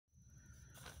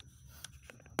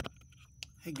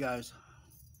Hey guys,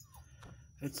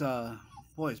 it's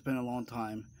boy, it's been a long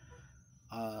time.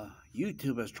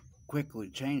 YouTube has quickly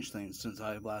changed things since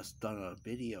I've last done a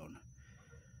video. And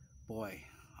boy,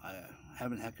 I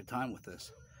haven't had a time with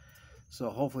this.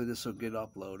 So hopefully this will get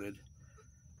uploaded.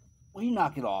 Will you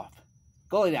knock it off?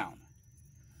 Go lay down.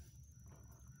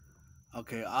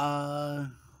 Okay,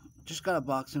 just got a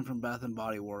box in from Bath and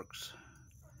Body Works,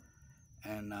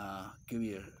 and give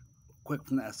you a quick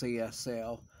from the SAS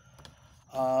sale.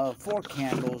 Four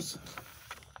candles.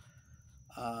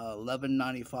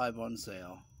 11.95 on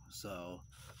sale, so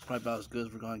probably about as good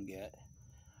as we're gonna get.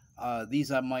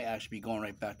 These I might actually be going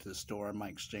right back to the store. I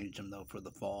might exchange them though for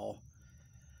the fall.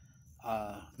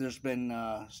 There's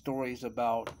been stories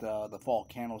about the fall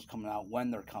candles coming out,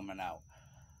 when they're coming out.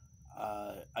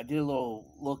 I did a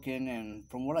little looking, and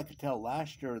from what I could tell,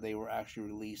 last year they were actually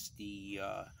released the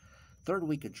third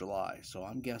week of July. So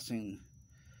I'm guessing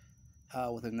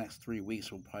within the next 3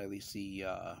 weeks we'll probably see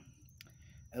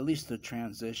at least the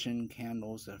transition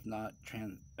candles, if not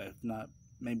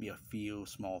maybe a few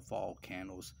small fall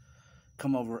candles,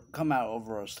 come out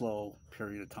over a slow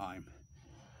period of time.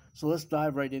 So let's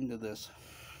dive right into this.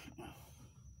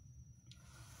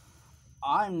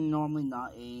 I'm normally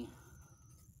not a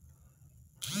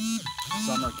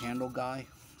summer candle guy.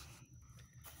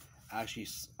 Actually,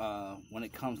 when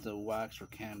it comes to wax or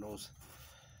candles,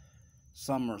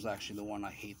 summer is actually the one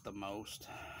I hate the most.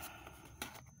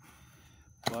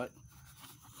 But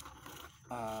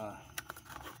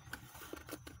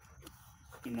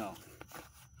you know,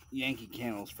 Yankee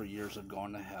candles for years have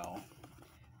gone to hell.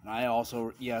 And I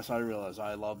also, yes, I realize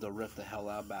I love to rip the hell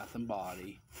out of Bath and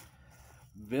Body.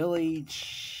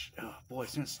 Village, oh boy,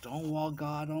 since Stonewall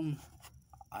got them,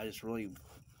 I just really,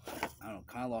 I don't know,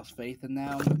 kind of lost faith in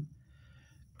them.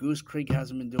 Goose Creek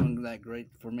hasn't been doing that great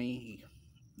for me,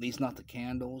 at least not the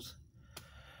candles.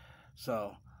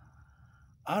 So,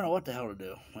 I don't know what the hell to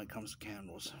do when it comes to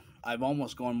candles. I've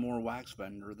almost gone more wax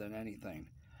vendor than anything.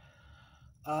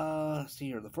 Let's see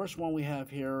here. The first one we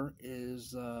have here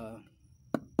is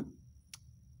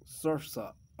Surf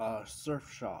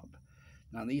Shop.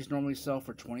 Now these normally sell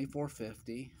for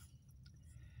 $24.50.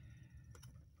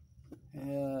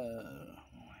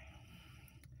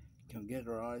 Can get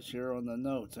our eyes here on the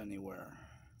notes anywhere.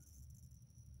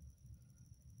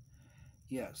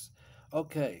 Yes.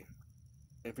 Okay.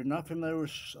 If you're not familiar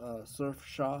with Surf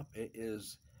Shop, it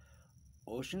is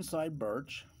Oceanside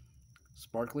Birch,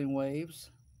 Sparkling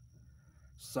Waves,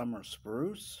 Summer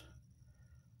Spruce,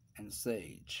 and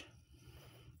Sage.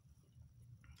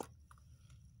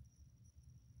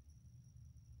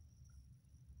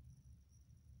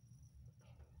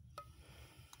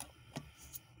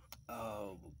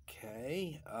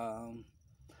 Okay.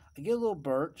 I get a little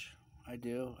birch. I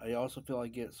do. I also feel I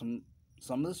get some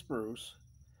of the spruce.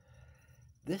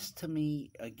 This to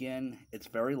me, again, it's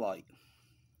very light.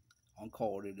 On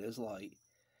cold, it is light.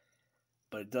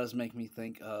 But it does make me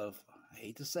think of, I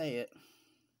hate to say it,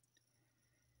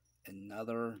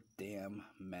 another damn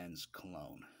men's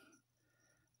cologne.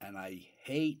 And I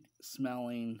hate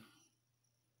smelling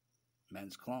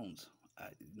men's colognes.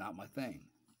 Not my thing.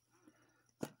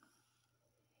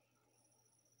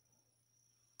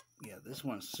 Yeah, this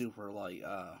one's super light.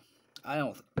 I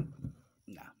don't.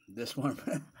 Nah, this one.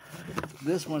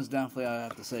 This one's definitely, I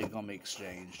have to say, gonna be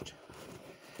exchanged.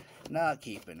 Not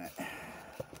keeping it.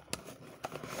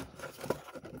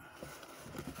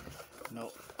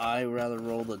 Nope. I rather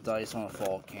roll the dice on a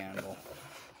fall candle.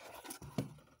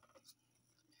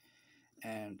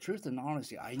 And truth and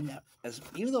honesty,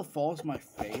 even though fall's my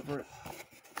favorite,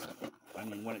 I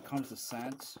mean, when it comes to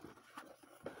scents,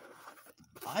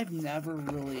 I've never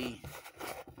really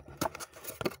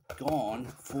gone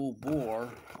full bore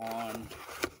on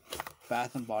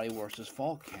Bath and Body Works'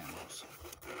 fall candles.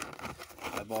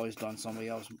 I've always done somebody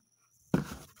else,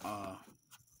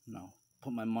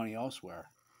 put my money elsewhere.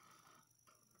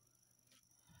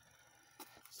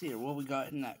 Let's see here, what we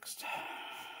got next.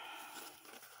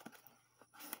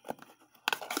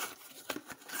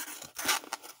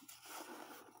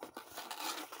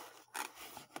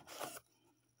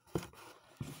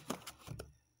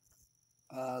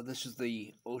 This is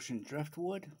the Ocean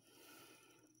Driftwood.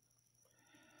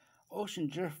 Ocean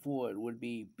Driftwood would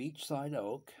be Beachside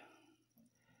Oak,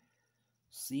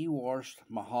 Sea Washed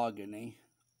Mahogany,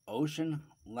 Ocean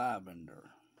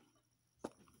Lavender.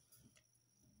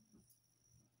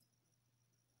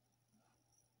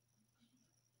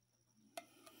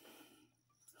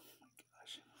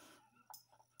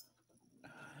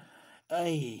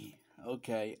 Hey,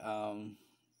 okay,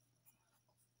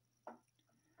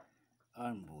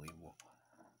 unbelievable.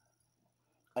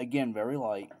 Again, very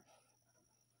light.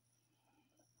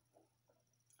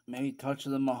 Maybe touch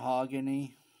of the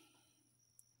mahogany.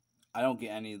 I don't get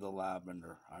any of the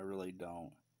lavender. I really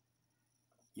don't.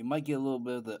 You might get a little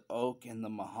bit of the oak and the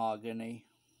mahogany.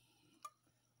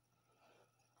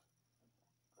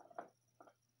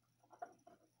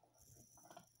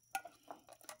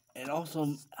 And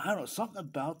also, I don't know, something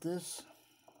about this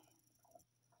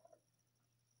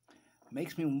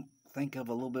makes me think of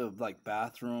a little bit of like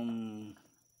bathroom,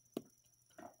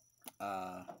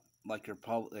 like you're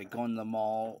probably like going to the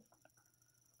mall.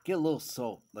 Get a little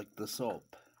soap, like the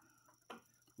soap, a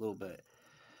little bit.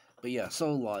 But yeah,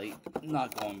 so light.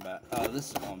 Not going back.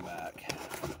 This is going back.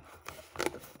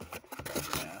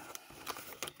 Yeah.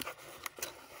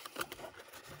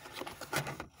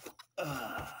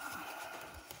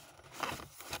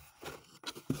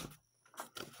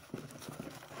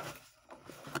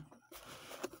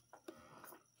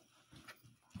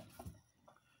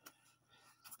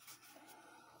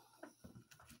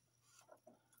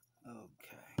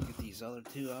 Okay, get these other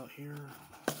two out here.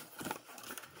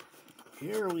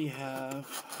 Here we have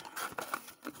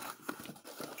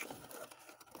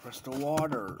Crystal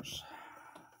Waters,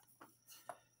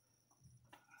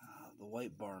 the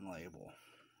White Barn label.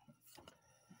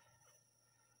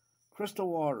 Crystal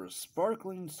Waters,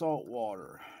 sparkling salt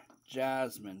water,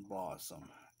 jasmine blossom,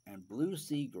 and blue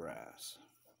seagrass.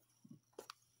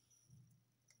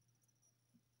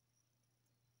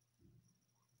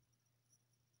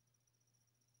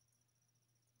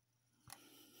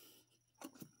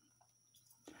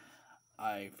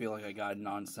 I feel like I got a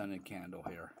non-scented candle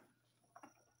here.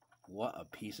 What a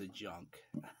piece of junk.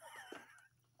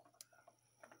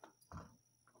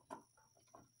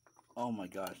 Oh my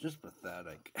gosh, just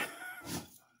pathetic.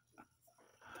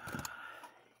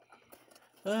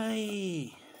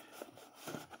 Hey.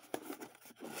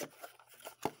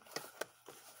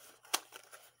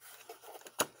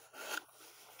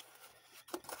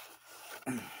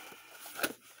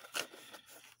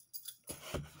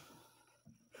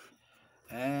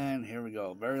 And here we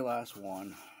go, very last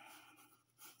one.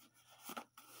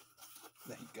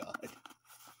 Thank God.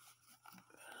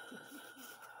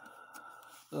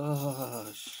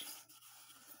 Gosh.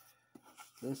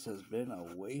 This has been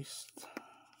a waste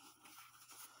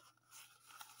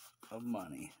of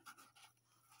money.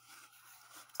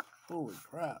 Holy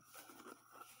crap.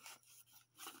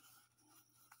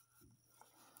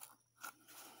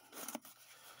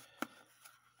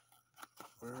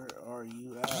 Where are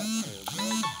you at there,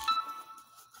 bud?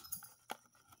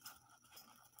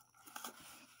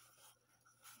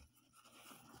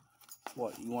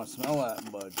 What, you want to smell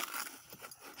that, bud?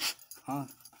 Huh?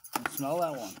 You smell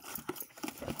that one?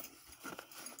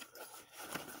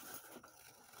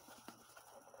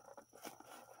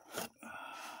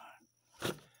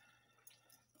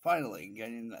 Finally,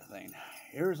 getting that thing.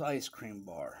 Here's Ice Cream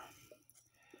Bar.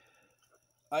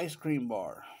 Ice Cream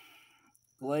Bar.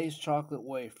 Glazed chocolate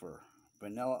wafer.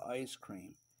 Vanilla ice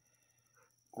cream.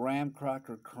 Graham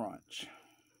cracker crunch.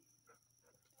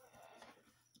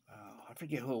 I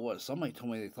forget who it was. Somebody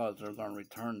told me they thought they were going to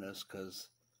return this because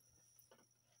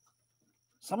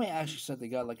somebody actually said they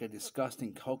got like a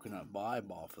disgusting coconut vibe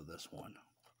off of this one.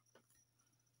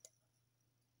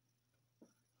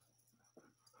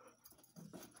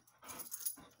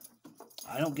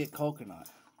 I don't get coconut.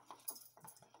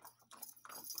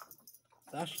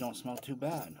 It actually don't smell too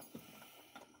bad.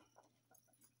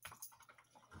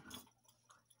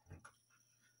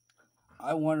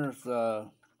 I wonder if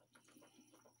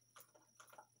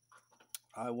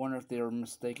they were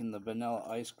mistaking the vanilla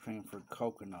ice cream for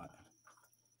coconut.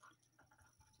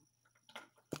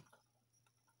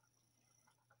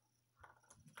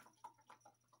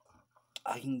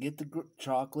 I can get the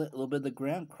chocolate, a little bit of the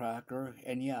graham cracker,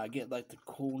 and yeah, I get like the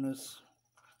coolness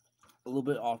a little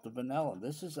bit off the vanilla.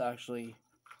 This is actually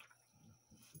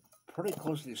pretty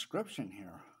close to the description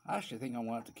here. I actually think I'm going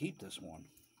to have to keep this one.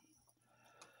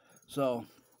 So,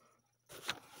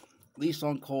 at least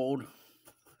on cold,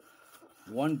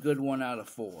 one good one out of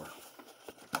 4.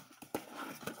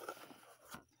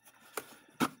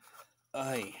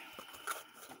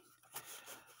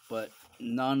 But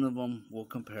none of them will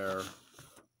compare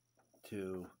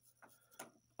to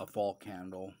a fall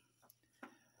candle.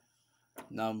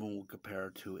 None of them will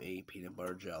compare to a peanut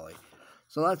butter jelly.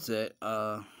 So that's it.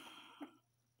 So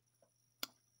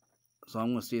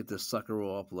I'm going to see if this sucker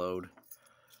will upload.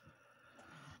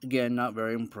 Again, not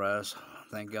very impressed.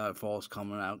 Thank God fall's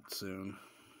coming out soon.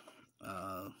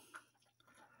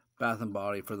 Bath and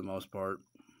Body, for the most part,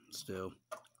 still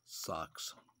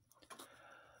sucks.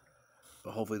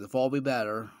 But hopefully the fall will be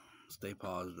better. Stay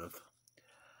positive.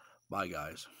 Bye,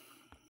 guys.